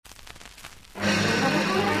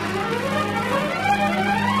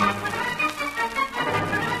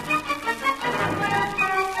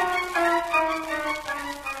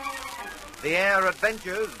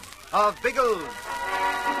adventures of Biggles.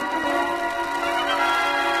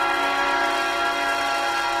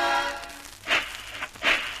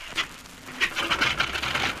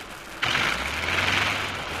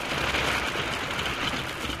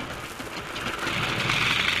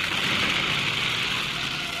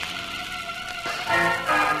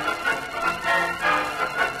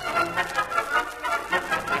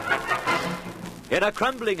 In a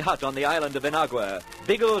crumbling hut on the island of Inagua,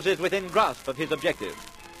 Biggles is within grasp of his objective.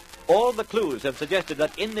 All the clues have suggested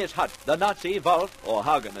that in this hut, the Nazi Wolf, or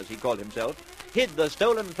Hagen as he called himself, hid the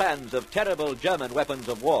stolen plans of terrible German weapons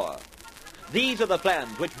of war. These are the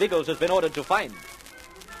plans which Biggles has been ordered to find.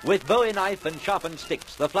 With bowie knife and sharpened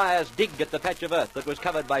sticks, the flyers dig at the patch of earth that was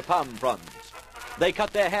covered by palm fronds. They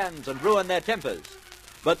cut their hands and ruin their tempers,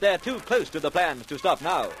 but they're too close to the plans to stop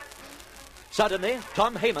now. Suddenly,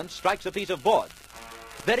 Tom Heyman strikes a piece of board.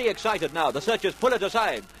 Very excited now, the searchers pull it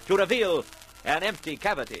aside to reveal an empty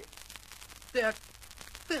cavity.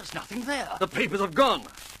 There's nothing there. The papers have gone.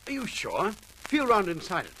 Are you sure? Feel round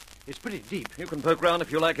inside it. It's pretty deep. You can poke round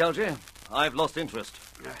if you like, Algy. I've lost interest.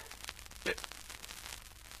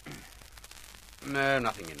 No,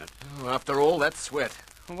 nothing in it. Oh, after all that sweat.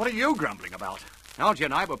 What are you grumbling about? Algy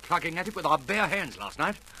and I were plugging at it with our bare hands last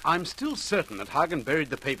night. I'm still certain that Hagen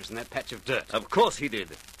buried the papers in that patch of dirt. Of course he did.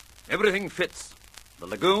 Everything fits. The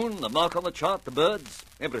lagoon, the mark on the chart, the birds,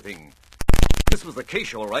 everything. This was the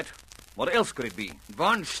case, all right. What else could it be?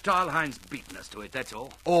 Von Stahlhein's beaten us to it, that's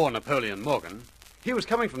all. Or Napoleon Morgan. He was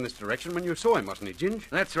coming from this direction when you saw him, wasn't he, Ginge?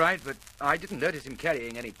 That's right, but I didn't notice him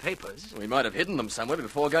carrying any papers. We might have hidden them somewhere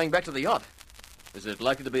before going back to the yacht. Is it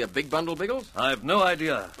likely to be a big bundle, Biggles? I've no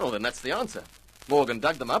idea. Oh, then that's the answer. Morgan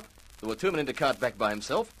dug them up. There were too many to cart back by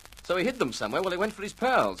himself, so he hid them somewhere while he went for his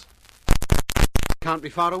pals. Can't be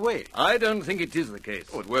far away. I don't think it is the case.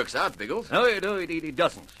 Oh, it works out, Biggles. No, it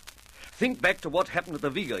doesn't. Think back to what happened at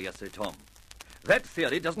the Vega yesterday, Tom. That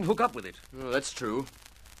theory doesn't hook up with it. Oh, that's true.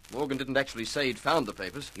 Morgan didn't actually say he'd found the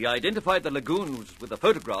papers. He identified the lagoons with the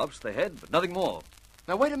photographs they had, but nothing more.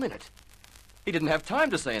 Now, wait a minute. He didn't have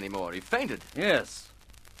time to say any more. He fainted. Yes.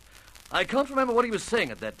 I can't remember what he was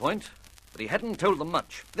saying at that point, but he hadn't told them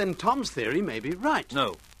much. Then Tom's theory may be right.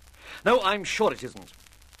 No, I'm sure it isn't.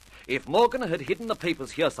 If Morgan had hidden the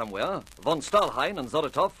papers here somewhere, von Stahlhein and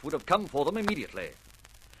Zolotov would have come for them immediately.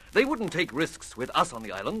 They wouldn't take risks with us on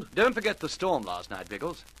the island. Don't forget the storm last night,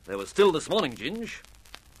 Biggles. There was still this morning, Ginge.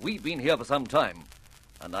 We've been here for some time,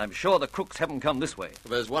 and I'm sure the crooks haven't come this way.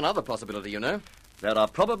 There's one other possibility, you know. There are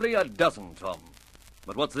probably a dozen, Tom.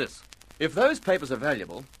 But what's this? If those papers are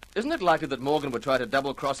valuable, isn't it likely that Morgan would try to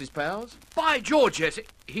double-cross his pals? By George, yes.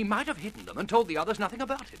 He might have hidden them and told the others nothing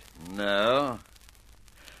about it.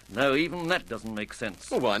 No, even that doesn't make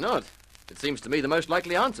sense. Well, why not? It seems to me the most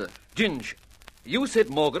likely answer. Ginge, you said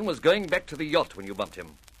Morgan was going back to the yacht when you bumped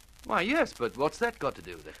him. Why, yes, but what's that got to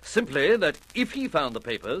do with it? Simply that if he found the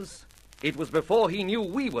papers, it was before he knew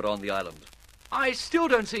we were on the island. I still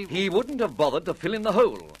don't see... He wouldn't have bothered to fill in the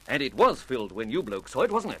hole, and it was filled when you blokes saw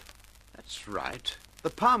it, wasn't it? That's right. The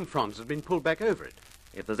palm fronds had been pulled back over it.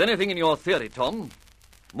 If there's anything in your theory, Tom,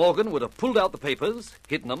 Morgan would have pulled out the papers,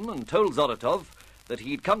 hidden them, and told Zolotov that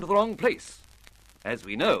he'd come to the wrong place. As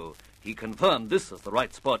we know, he confirmed this as the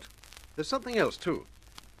right spot. There's something else, too.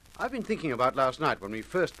 I've been thinking about last night when we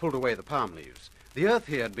first pulled away the palm leaves. The earth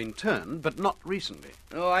here had been turned, but not recently.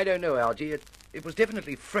 Oh, I don't know, Algy. It was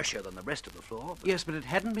definitely fresher than the rest of the floor. But... Yes, but it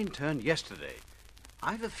hadn't been turned yesterday.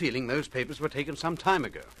 I've a feeling those papers were taken some time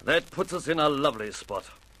ago. That puts us in a lovely spot.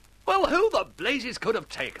 Well, who the blazes could have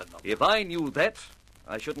taken them? If I knew that,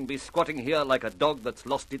 I shouldn't be squatting here like a dog that's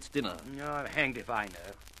lost its dinner. Oh, I'm hanged if I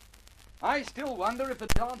know. I still wonder if the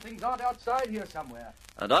darn things aren't outside here somewhere.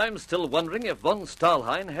 And I'm still wondering if von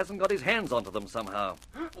Stahlhein hasn't got his hands onto them somehow.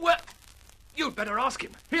 Well, you'd better ask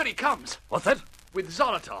him. Here he comes. What's that? With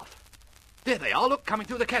Zolotov. There they are, look, coming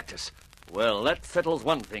through the cactus. Well, that settles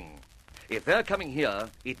one thing. If they're coming here,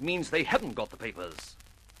 it means they haven't got the papers.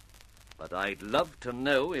 But I'd love to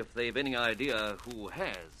know if they've any idea who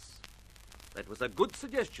has. That was a good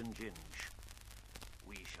suggestion, Ginge.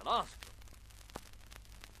 We shall ask them.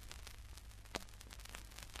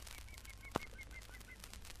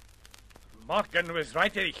 Morgan was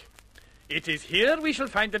right, Erich. It is here we shall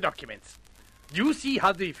find the documents. You see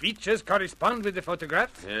how the features correspond with the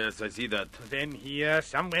photographs? Yes, I see that. Then here,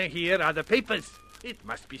 somewhere here, are the papers. It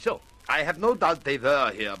must be so. I have no doubt they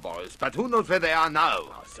were here, boys, but who knows where they are now?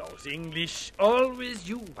 Oh, those English, always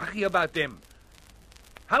you worry about them.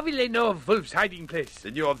 How will they know of Wolf's hiding place?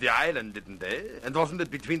 They knew of the island, didn't they? And wasn't it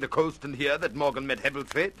between the coast and here that Morgan met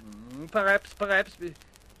Hebblethwaite? Perhaps.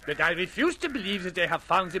 But I refuse to believe that they have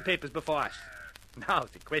found the papers before us. Now,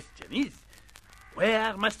 the question is,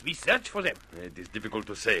 Where must we search for them? It is difficult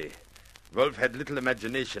to say. Wolf had little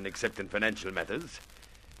imagination except in financial matters.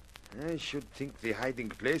 I should think the hiding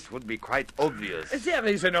place would be quite obvious. There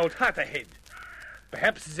is an old hut ahead.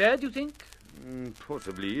 Perhaps there, do you think?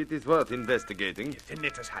 Possibly. It is worth investigating. Yes, then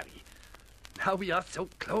let us hurry. Now we are so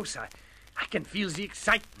close, I can feel the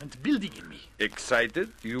excitement building in me.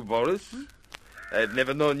 Excited, you, Boris? I've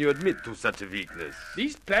never known you admit to such a weakness.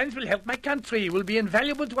 These plans will help my country, will be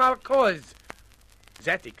invaluable to our cause.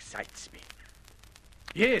 That excites me.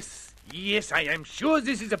 Yes, I am sure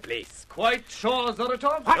this is a place. Quite sure,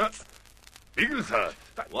 Zoratov? What? Biggles, sir.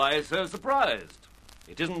 Why so surprised?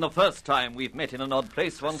 It isn't the first time we've met in an odd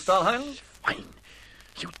place, von Stahlheim. Fine.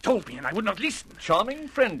 You told me and I would not listen. Charming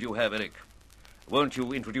friend you have, Eric. Won't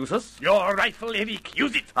you introduce us? Your rifle, Eric.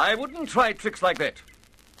 Use it. I wouldn't try tricks like that.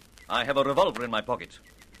 I have a revolver in my pocket.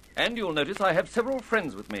 And you'll notice I have several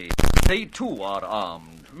friends with me. They, too, are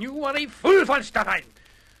armed. You are a fool, von Stahlheim.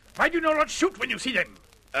 Why do you not shoot when you see them?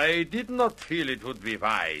 I did not feel it would be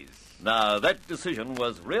wise. Now, that decision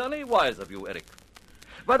was really wise of you, Eric.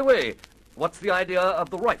 By the way, what's the idea of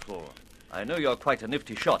the rifle? I know you're quite a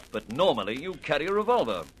nifty shot, but normally you carry a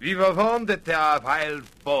revolver. We were warned that there are wild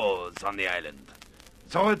boars on the island.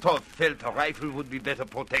 Zoratov felt a rifle would be better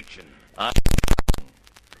protection.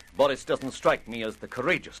 Boris doesn't strike me as the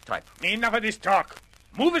courageous type. Enough of this talk.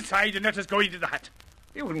 Move aside and let us go into the hut.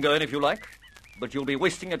 You can go in if you like, but you'll be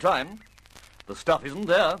wasting your time. The stuff isn't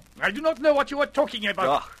there. I do not know what you are talking about.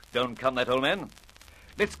 Ah, don't come that, old man.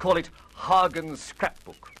 Let's call it Hagen's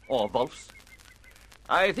scrapbook, or Wolf's.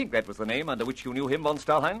 I think that was the name under which you knew him, von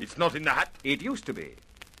Stahlheim. It's not in the hut. It used to be,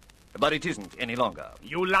 but it isn't any longer.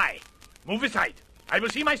 You lie. Move aside. I will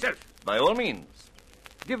see myself. By all means.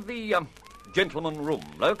 Give the gentleman room,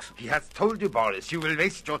 Lokes. He has told you, Boris, you will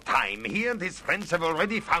waste your time. He and his friends have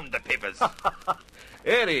already found the papers.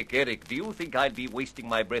 Eric, do you think I'd be wasting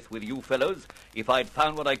my breath with you fellows if I'd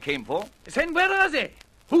found what I came for? Then where are they?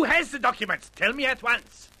 Who has the documents? Tell me at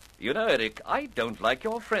once. You know, Eric, I don't like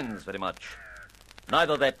your friends very much.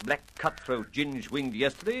 Neither that black cutthroat ginge-winged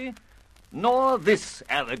yesterday, nor this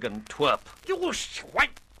arrogant twerp. You swine!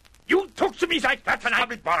 You talk to me like that tonight.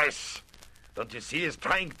 Stop it, Boris. Don't you see he's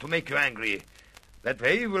trying to make you angry? That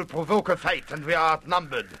way he will provoke a fight, and we are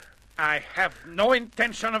outnumbered. I have no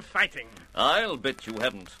intention of fighting. I'll bet you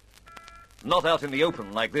haven't. Not out in the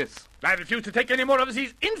open like this. I refuse to take any more of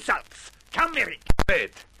these insults. Come, Eric.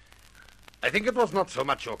 Wait. I think it was not so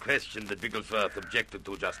much your question that Bigglesworth objected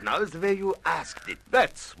to just now as the way you asked it.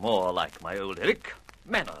 That's more like my old Eric.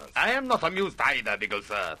 Manners. I am not amused either,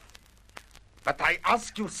 Bigglesworth. But I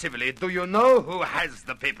ask you civilly, do you know who has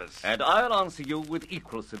the papers? And I'll answer you with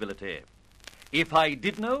equal civility. If I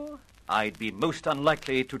did know, I'd be most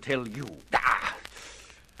unlikely to tell you.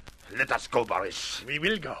 Let us go, Boris. We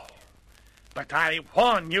will go. But I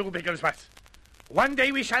warn you, Bigglesworth. One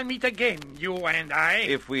day we shall meet again, you and I.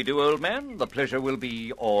 If we do, old man, the pleasure will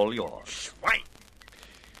be all yours. Swine!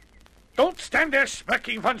 Don't stand there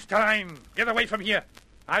smirking, von Stein. Get away from here.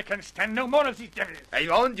 I can stand no more of these devils. I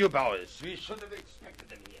warned you, Boris. We should have expected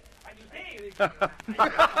them here.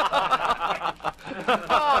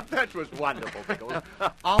 Oh, that was wonderful, Biggles.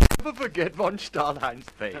 I'll never forget von Stahlheim's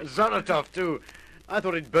face. Zoratov, too. I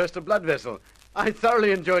thought he'd burst a blood vessel. I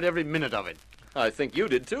thoroughly enjoyed every minute of it. I think you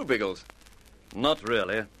did too, Biggles. Not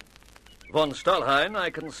really. Von Stahlheim I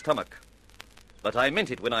can stomach. But I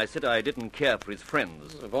meant it when I said I didn't care for his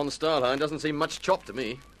friends. Von Stahlheim doesn't seem much chop to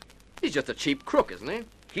me. He's just a cheap crook, isn't he?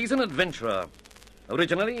 He's an adventurer.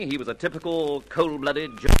 Originally, he was a typical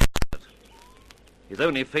cold-blooded German. His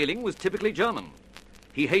only failing was typically German.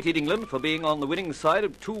 He hated England for being on the winning side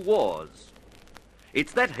of 2 wars.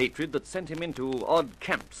 It's that hatred that sent him into odd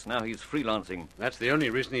camps. Now he's freelancing. That's the only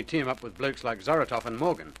reason he'd team up with blokes like Zoratov and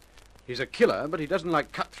Morgan. He's a killer, but he doesn't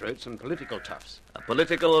like cutthroats and political toughs. A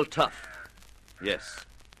political tough. Yes.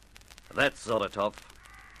 That's Zoratov.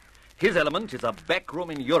 His element is a back room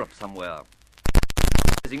in Europe somewhere.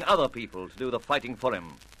 Using other people to do the fighting for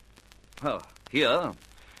him. Well, here,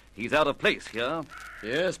 he's out of place here.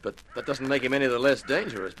 Yes, but that doesn't make him any the less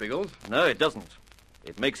dangerous, Biggles. No, it doesn't.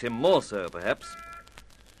 It makes him more so, perhaps.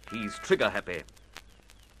 He's trigger-happy.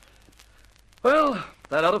 Well,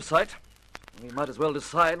 that out of sight, we might as well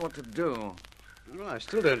decide what to do. Well, I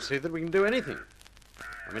still don't see that we can do anything.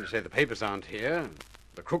 I mean to say the papers aren't here,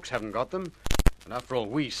 the crooks haven't got them, and after all,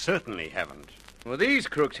 we certainly haven't. Well, these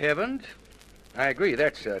crooks haven't. I agree,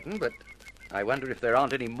 that's certain, but I wonder if there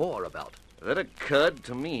aren't any more about. That occurred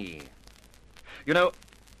to me. You know,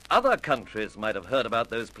 other countries might have heard about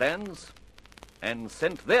those plans and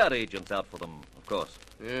sent their agents out for them, of course.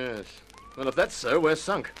 Yes. Well, if that's so, we're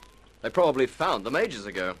sunk. They probably found them ages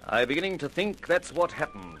ago. I'm beginning to think that's what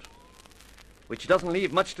happened. Which doesn't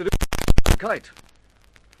leave much to do with the kite.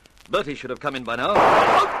 Bertie should have come in by now.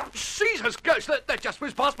 Oh, Caesar's ghost! That just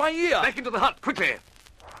whizzed past my ear. Back into the hut, quickly.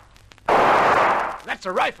 That's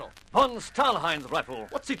a rifle. Von Stahlhein's rifle.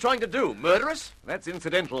 What's he trying to do? Murder us? That's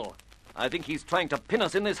incidental. I think he's trying to pin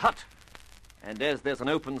us in this hut. And as there's an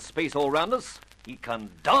open space all round us, he can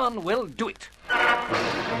darn well do it.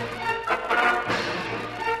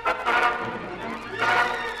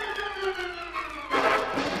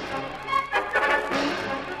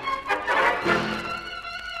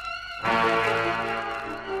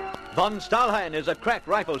 Von Stahlhein is a crack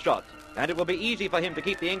rifle shot, and it will be easy for him to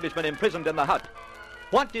keep the Englishmen imprisoned in the hut.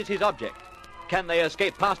 What is his object? Can they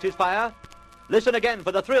escape past his fire? Listen again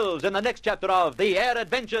for the thrills in the next chapter of The Air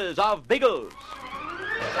Adventures of Biggles.